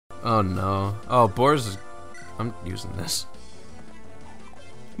Oh no. Oh, Boris is... I'm using this.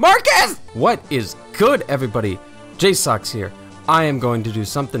 Marcus! What is good, everybody? JSocks here. I am going to do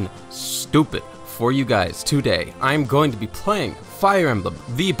something stupid for you guys today. I'm going to be playing Fire Emblem,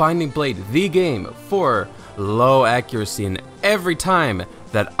 the Binding Blade, the game for low accuracy, and every time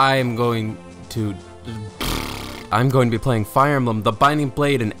that I'm going to be playing Fire Emblem, the Binding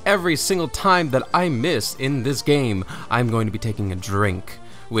Blade, and every single time that I miss in this game, I'm going to be taking a drink.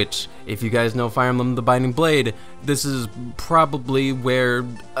 Which, if you guys know Fire Emblem, the Binding Blade, this is probably where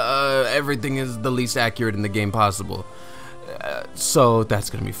everything is the least accurate in the game possible. So that's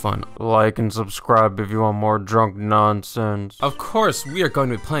gonna be fun. Like and subscribe if you want more drunk nonsense. Of course, we are going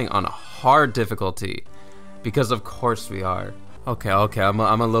to be playing on hard difficulty, because of course we are. Okay, I'm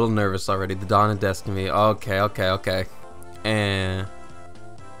a little nervous already. The Dawn of Destiny. Okay. And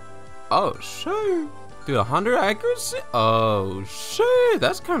oh shit, dude, 100 accuracy. Oh shit,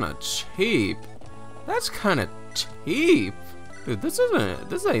 that's kind of cheap. Dude,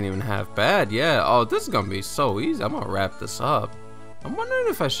 this ain't even half bad. Yeah. Oh, this is gonna be so easy. I'm gonna wrap this up. I'm wondering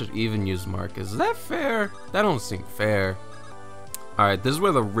if I should even use Marcus. Is that fair? That don't seem fair. Alright, this is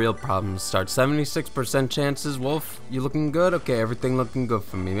where the real problems start. 76% chances. Wolf, you looking good? Okay, everything looking good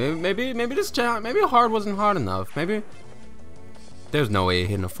for me. Maybe this challenge, maybe hard wasn't hard enough. Maybe there's no way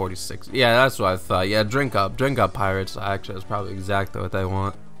hitting a 46. Yeah, that's what I thought. Yeah, drink up, pirates. Actually, that's probably exactly what they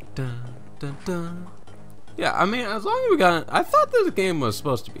want. Dun, dun, dun. Yeah, I mean, as long as we got... I thought this game was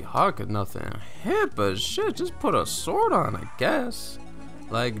supposed to be hard because nothing hit, but shit, just put a sword on, I guess.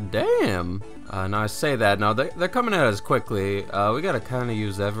 Like, damn. Now I say that, now they're coming at us quickly. We gotta kind of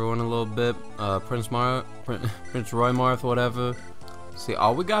use everyone a little bit. Prince Roymarth, whatever. See,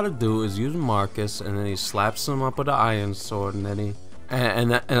 all we gotta do is use Marcus, and then he slaps him up with an iron sword, and then he...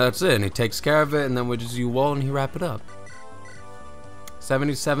 And that's it, and he takes care of it, and then we just use wall and he wrap it up.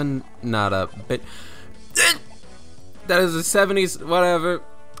 77, not up, but... That is a 70s, whatever.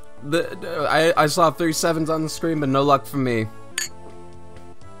 I saw 3 7s on the screen, but no luck for me.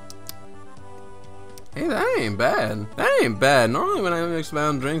 Hey, that ain't bad. Normally when I mix my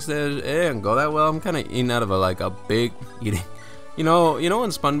own drinks, it didn't go that well. I'm kind of eating out of a big eating. You know when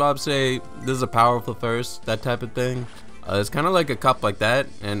SpongeBob say this is a powerful thirst, that type of thing. It's kind of like a cup like that,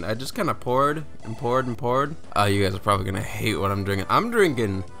 and I just kind of poured and poured and poured. You guys are probably gonna hate what I'm drinking. I'm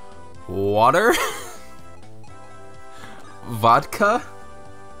drinking water. Vodka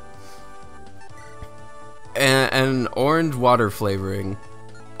and orange water flavoring.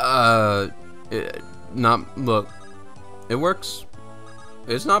 Look, it works.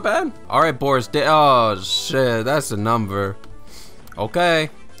 It's not bad. All right, Boris. Oh shit, that's a number. Okay.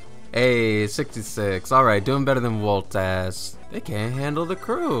 Hey, 66. All right, doing better than Woltass. They can't handle the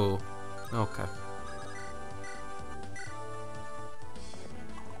crew. Okay.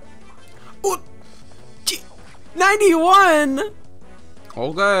 91.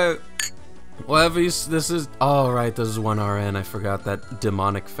 Okay. Whatever this is. Oh, right, this is 1 RN. I forgot that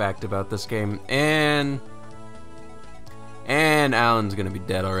demonic fact about this game. And Alan's gonna be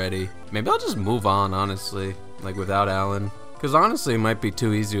dead already. Maybe I'll just move on, honestly, like without Alan. Cause honestly, it might be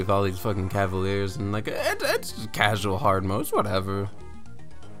too easy with all these fucking Cavaliers, and like it's just casual hard modes, whatever.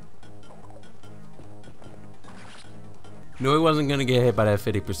 Knew he wasn't gonna get hit by that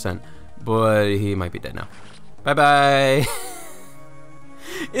 50%, but he might be dead now. Bye-bye.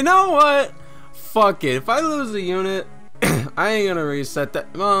 You know what? Fuck it. If I lose a unit, I ain't gonna reset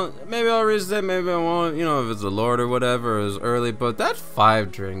that. Well, maybe I'll reset, maybe I won't. You know, if it's a lord or whatever, it was early, but that's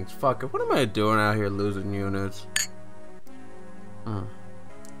 5 drinks. Fuck it. What am I doing out here losing units?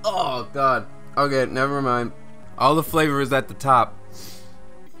 Oh, God. Okay, never mind. All the flavor is at the top.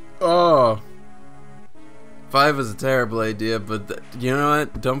 Oh. 5 is a terrible idea, but you know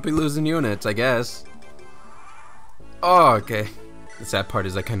what? Don't be losing units, I guess. Oh, okay. The sad part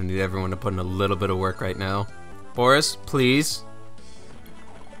is I kind of need everyone to put in a little bit of work right now. Boris, please.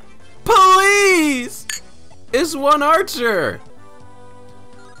 Please! It's 1 archer!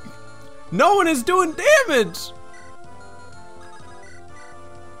 No one is doing damage!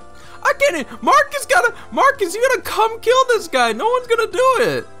 I can't. Marcus, you gotta come kill this guy. No one's gonna do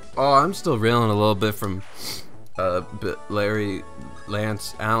it. Oh, I'm still reeling a little bit from Alan's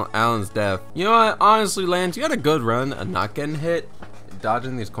death. You know what? Honestly, Lance, you had a good run not getting hit,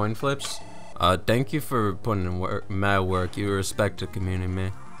 dodging these coin flips. Thank you for putting in mad work. You respect the community,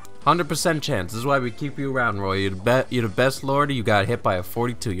 man. 100% chance. This is why we keep you around, Roy. You're the best lord. You got hit by a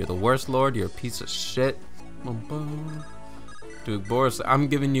 42. You're the worst lord. You're a piece of shit. Dude, Boris, I'm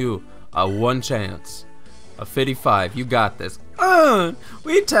giving you a 1 chance. A 55. You got this.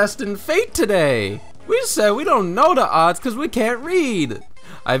 We testing fate today. We said we don't know the odds because we can't read.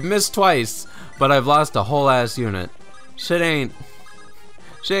 I've missed twice, but I've lost a whole ass unit. Shit ain't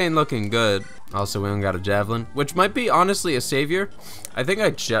looking good. Also, we don't got a javelin, which might be honestly a savior. I think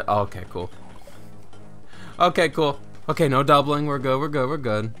oh, okay, cool. Okay, cool. Okay, no doubling. We're good. We're good. We're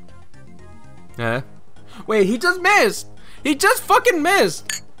good. Yeah. Wait, he just missed. He just fucking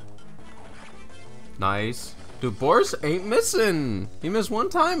missed. Nice. Dude, Boris ain't missing. He missed one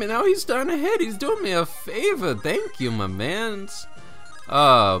time and now he's starting to hit. He's doing me a favor. Thank you, my mans.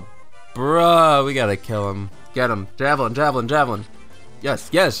 Oh, bruh, we gotta kill him. Get him. Javelin, javelin, javelin. Yes,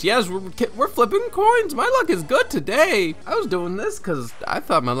 yes, yes, we're flipping coins. My luck is good today. I was doing this because I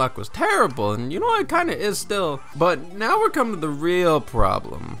thought my luck was terrible, and you know, it kind of is still. But now we're coming to the real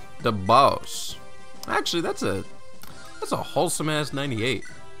problem. The boss. Actually, that's a wholesome ass 98.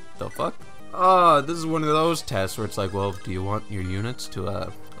 The fuck? Oh, this is one of those tests where it's like, well, do you want your units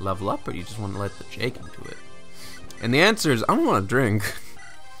to level up, or do you just want to let the Jake into it? And the answer is, I don't want to drink.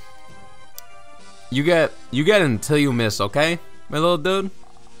 You get until you miss, okay, my little dude?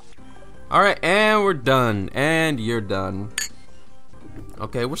 All right, and we're done, and you're done.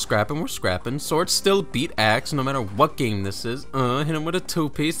 Okay, we're scrapping. Swords still beat axe, no matter what game this is. Hit him with a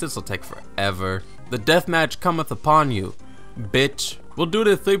 2-piece. This will take forever. The deathmatch cometh upon you, bitch. We'll do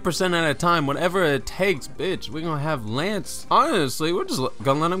it 3% at a time, whatever it takes, bitch. We're gonna have Lance. Honestly, we're just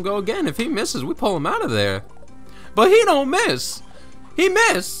gonna let him go again. If he misses, we pull him out of there. But he don't miss. He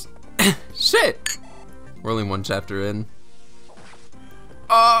missed. Shit. We're only one chapter in.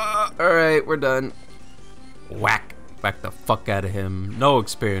 Alright, we're done. Whack. Back the fuck out of him. No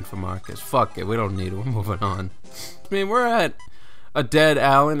experience for Marcus. Fuck it, we don't need it. We're moving on. I mean, we're at a dead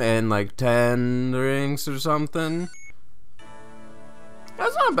Alan and like 10 rings or something.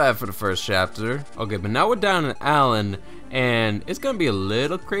 That's not bad for the first chapter. Okay, but now we're down in Alan, and it's gonna be a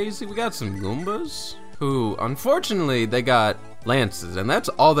little crazy. We got some Goombas who, unfortunately, they got lances, and that's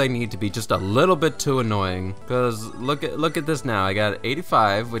all they need to be just a little bit too annoying. Cause look at this now. I got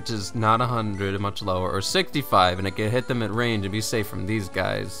 85, which is not 100, much lower, or 65, and I can hit them at range and be safe from these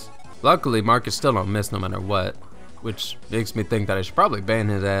guys. Luckily, Marcus still don't miss no matter what, which makes me think that I should probably ban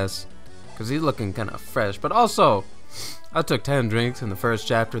his ass, cause he's looking kind of fresh. But also, I took 10 drinks in the first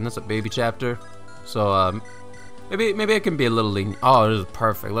chapter, and that's a baby chapter, so maybe I can be a little lenient. Oh, this is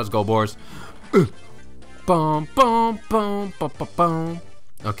perfect. Let's go, Boris. Boom, boom, boom, boom, boom, boom.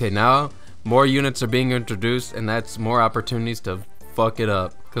 Okay, now more units are being introduced, and that's more opportunities to fuck it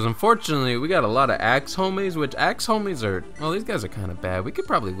up. Because unfortunately, we got a lot of axe homies, which axe homies are, well, these guys are kind of bad. We could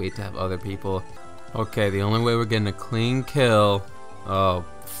probably wait to have other people. Okay, the only way we're getting a clean kill. Oh,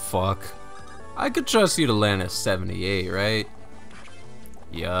 fuck. I could trust you to land a 78, right?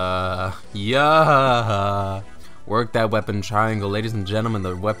 Yeah. Work that weapon triangle, ladies and gentlemen.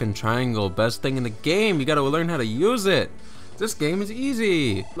 The weapon triangle, best thing in the game. You gotta learn how to use it. This game is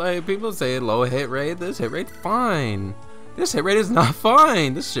easy. Like, people say low hit rate. This hit rate's fine. This hit rate is not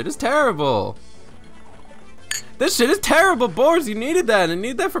fine. This shit is terrible. This shit is terrible, Boris. You needed that. I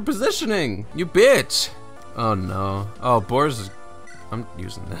need that for positioning. You bitch. Oh no. Oh, Boris is... I'm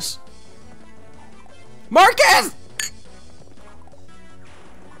using this. Marcus!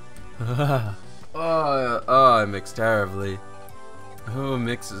 Oh, I mix terribly. Who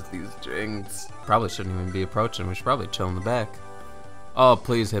mixes these drinks? Probably shouldn't even be approaching. We should probably chill in the back. Oh,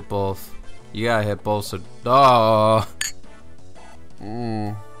 please hit both. You gotta hit both, so... Oh!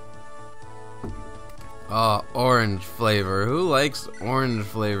 Oh, orange flavor. Who likes orange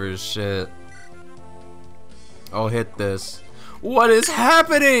flavor shit? Oh, hit this. What is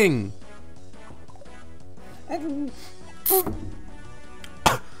happening?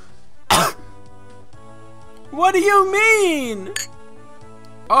 What do you mean?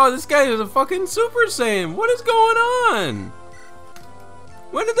 Oh, this guy is a fucking Super Saiyan. What is going on?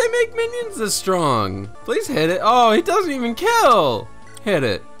 When did they make minions this strong? Please hit it. Oh, he doesn't even kill. Hit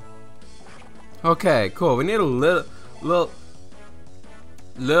it. Okay, cool. We need a little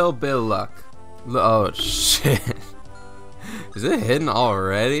bit of luck. Oh shit. Is it hidden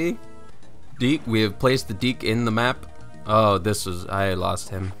already? Deke, we have placed the Deke in the map. Oh, this was, I lost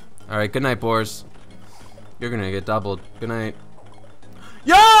him. Alright, good night, Boris. You're gonna get doubled. Good night.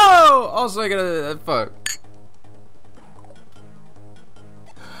 Yo! Also, I gotta, fuck.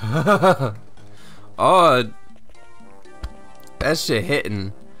 Oh, that shit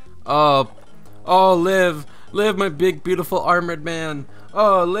hitting. Oh, live, my big, beautiful armored man.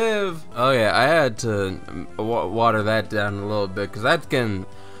 Oh, live. Oh yeah, I had to water that down a little bit because that's getting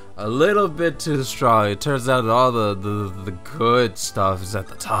a little bit too strong. It turns out that all the good stuff is at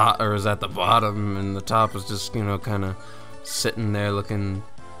the top, or is at the bottom, and the top is just, you know, kind of sitting there looking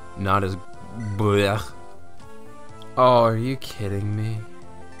not as blech. Oh, are you kidding me?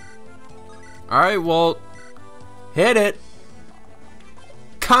 Alright, well, hit it.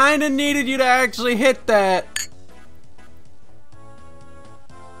 Kinda needed you to actually hit that.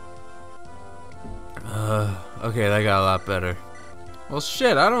 Okay, that got a lot better. Well,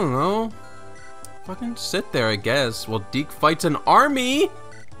 shit, I don't know. Fucking sit there, I guess. Well, Deke fights an army.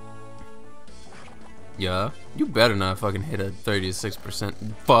 Yeah, you better not fucking hit a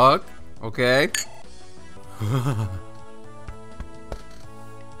 36%. Fuck. Okay.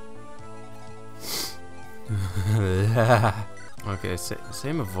 Okay,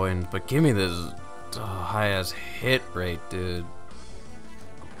 same avoidance, but give me this high-ass hit rate, dude.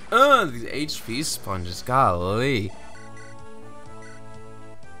 These HP sponges, golly.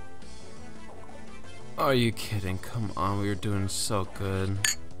 Are you kidding? Come on, we were doing so good.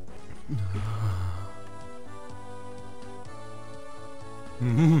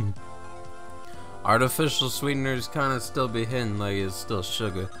 Artificial sweeteners kind of still be hitting like it's still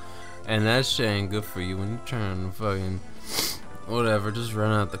sugar. And that shit ain't good for you when you're trying to fucking... Whatever, just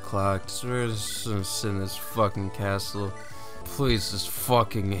run out the clock. Just sit in this fucking castle. Please just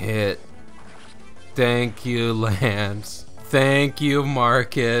fucking hit. Thank you, Lance. Thank you,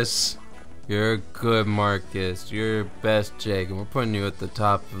 Marcus. You're good, Marcus. You're best Jake, and we're putting you at the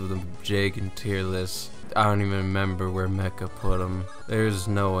top of the Jake and tier list. I don't even remember where Mecca put him. There's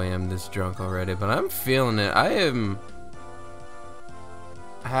no way I'm this drunk already, but I'm feeling it. I am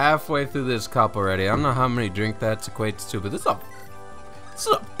halfway through this cup already. I don't know how many drink that equates to, but this is a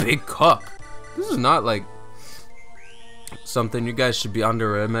big cup. This is not like something you guys should be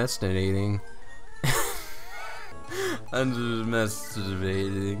underestimating.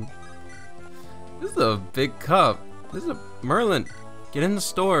 Underestimating. This is a big cup. This is a Merlin. Get in the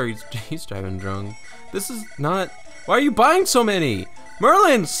store. He's driving drunk. This is not. Why are you buying so many?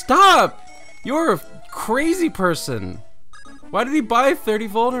 Merlin, stop! You're a crazy person. Why did he buy 30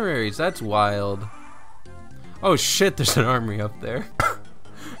 vulneraries? That's wild. Oh shit, there's an armory up there.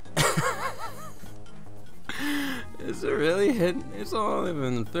 Is it really hitting? It's only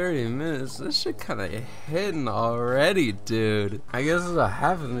been 30 minutes. This shit kinda hitting already, dude. I guess it's a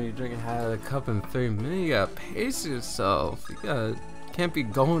half of when you drink half of a cup in 30 minutes. You gotta pace yourself. You can't be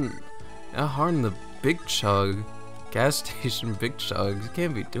going that hard in the big chug. Gas station big chugs. You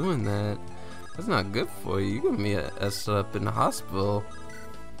can't be doing that. That's not good for you. You're gonna be essed up in the hospital.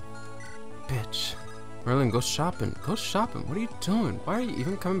 Bitch. Merlin, go shopping. Go shopping. What are you doing? Why are you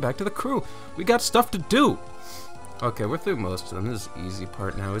even coming back to the crew? We got stuff to do. Okay, we're through most of them. This is the easy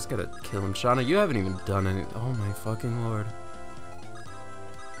part now. We just gotta kill him. Shauna, you haven't even done any. Oh my fucking lord.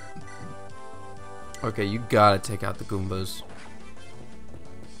 Okay, you gotta take out the Goombas.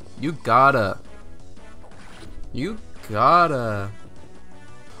 You gotta.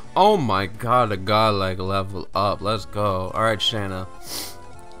 Oh my god, a godlike level up. Let's go. Alright, Shanna.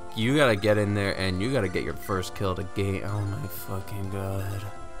 You gotta get in there and you gotta get your first kill to gain. Oh my fucking god.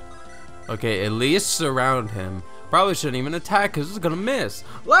 Okay, at least surround him. Probably shouldn't even attack because it's gonna miss.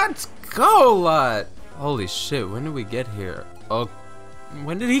 Let's go, lot. Holy shit, when did we get here? Oh,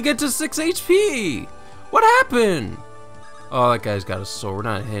 when did he get to 6 HP? What happened? Oh, that guy's got a sword. We're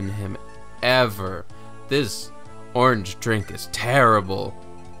not hitting him ever. This orange drink is terrible.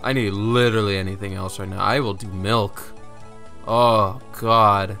 I need literally anything else right now. I will do milk. Oh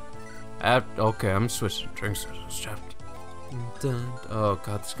god. Okay, I'm switching drinks. Oh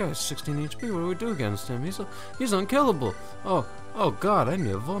god, this guy has 16 HP. What do we do against him? He's unkillable. Oh god, I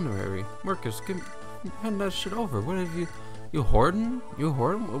need a vulnerary. Marcus, hand that shit over. What have you hoarding? You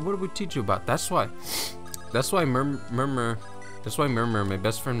hoarding? What did we teach you about? That's why Murmur, my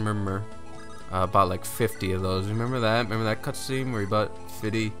best friend Murmur, bought like 50 of those. Remember that? Remember that cutscene where he bought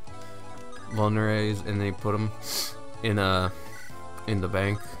 50 vulneraries and then he put them in the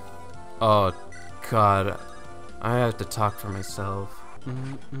bank? Oh god, I have to talk for myself.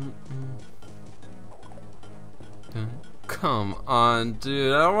 Come on,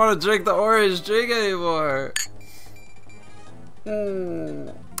 dude. I don't want to drink the orange drink anymore.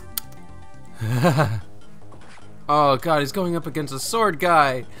 Oh god, he's going up against a sword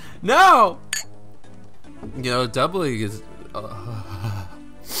guy. No! You know, doubling is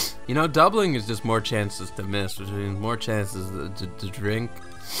doubling is just more chances to miss, which means more chances to drink.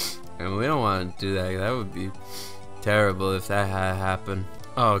 And we don't want to do that. That would be terrible if that had happened.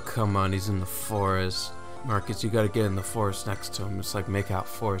 Oh, come on, he's in the forest. Marcus, you gotta get in the forest next to him. It's like make out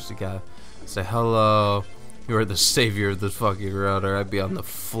forest. You gotta say hello. You are the savior of this fucking world, or I'd be on the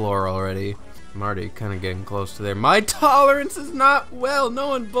floor already. I'm already kind of getting close to there. My tolerance is not well. No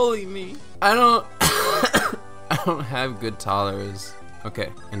one bully me. I don't. I don't have good tolerance.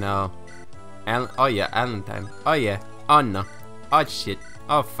 Okay, and now, oh yeah, Allen time. Oh yeah. Oh no. Oh shit.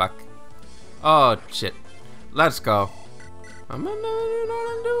 Oh fuck. Oh, shit. Let's go. I'm not know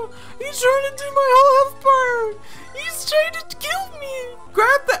what I'm doing. He's trying to do my whole health bar. He's trying to kill me.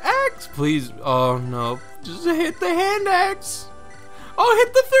 Grab the axe, please. Oh, no. Just hit the hand axe. Oh,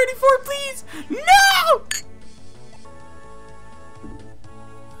 hit the 34, please. No!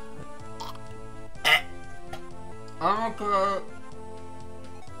 Okay.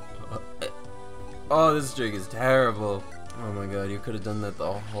 Oh, this drink is terrible. Oh my god, you could have done that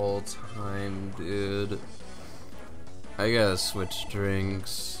the whole time, dude. I gotta switch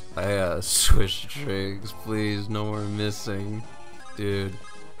drinks. Please. No more missing. Dude.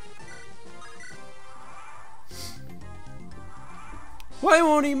 Why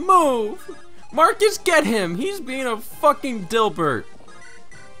won't he move? Marcus, get him! He's being a fucking Dilbert.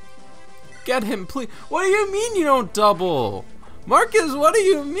 Get him, please. What do you mean you don't double? Marcus, what do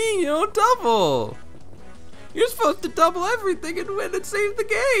you mean you don't double? You're supposed to double everything and win and save the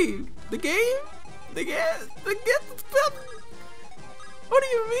game. The game? What do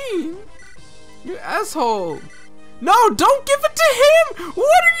you mean? You asshole. No, don't give it to him!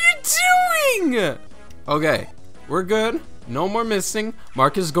 What are you doing? Okay, we're good. No more missing.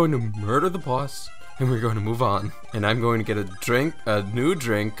 Marcus is going to murder the boss. And we're going to move on. And I'm going to get a new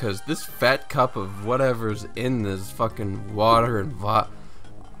drink, because this fat cup of whatever's in this fucking water and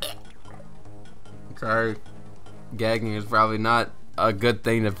sorry. Gagging is probably not a good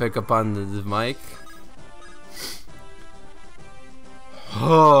thing to pick up on the mic.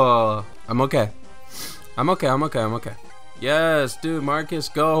 Oh, I'm okay. I'm okay. Yes, dude, Marcus,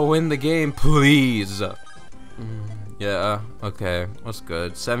 go win the game, please. Yeah, okay, what's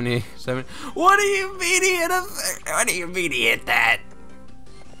good? 70. What do you mean he hit a What do you mean he hit that?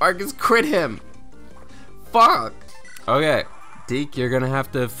 Marcus, crit him. Fuck. Okay, Deke, you're gonna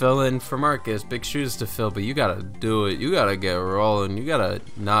have to fill in for Marcus. Big shoes to fill, but you gotta do it. You gotta get rolling. You gotta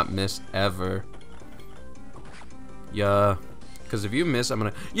not miss ever. Yeah, because if you miss, I'm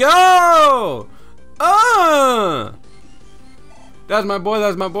gonna. Yo! That's my boy.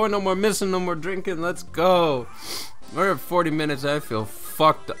 No more missing, no more drinking. Let's go. We're at 40 minutes. I feel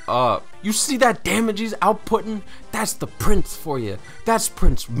fucked up. You see that damage he's outputting? That's the Prince for you. That's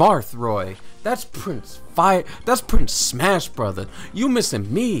Prince Marthroy. That's Prince Fire. That's Prince Smash Brother. You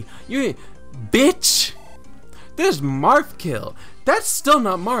missing me? You ain't, bitch. This Marth kill. That's still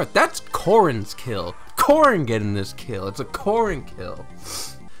not Marth. That's Corrin's kill. Corrin getting this kill. It's a Corrin kill.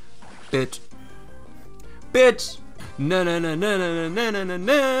 Bitch. Bitch. Na.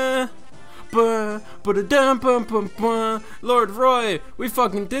 Lord Roy, we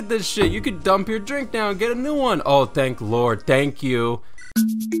fucking did this shit. You could dump your drink now and get a new one. Oh, thank Lord. Thank you.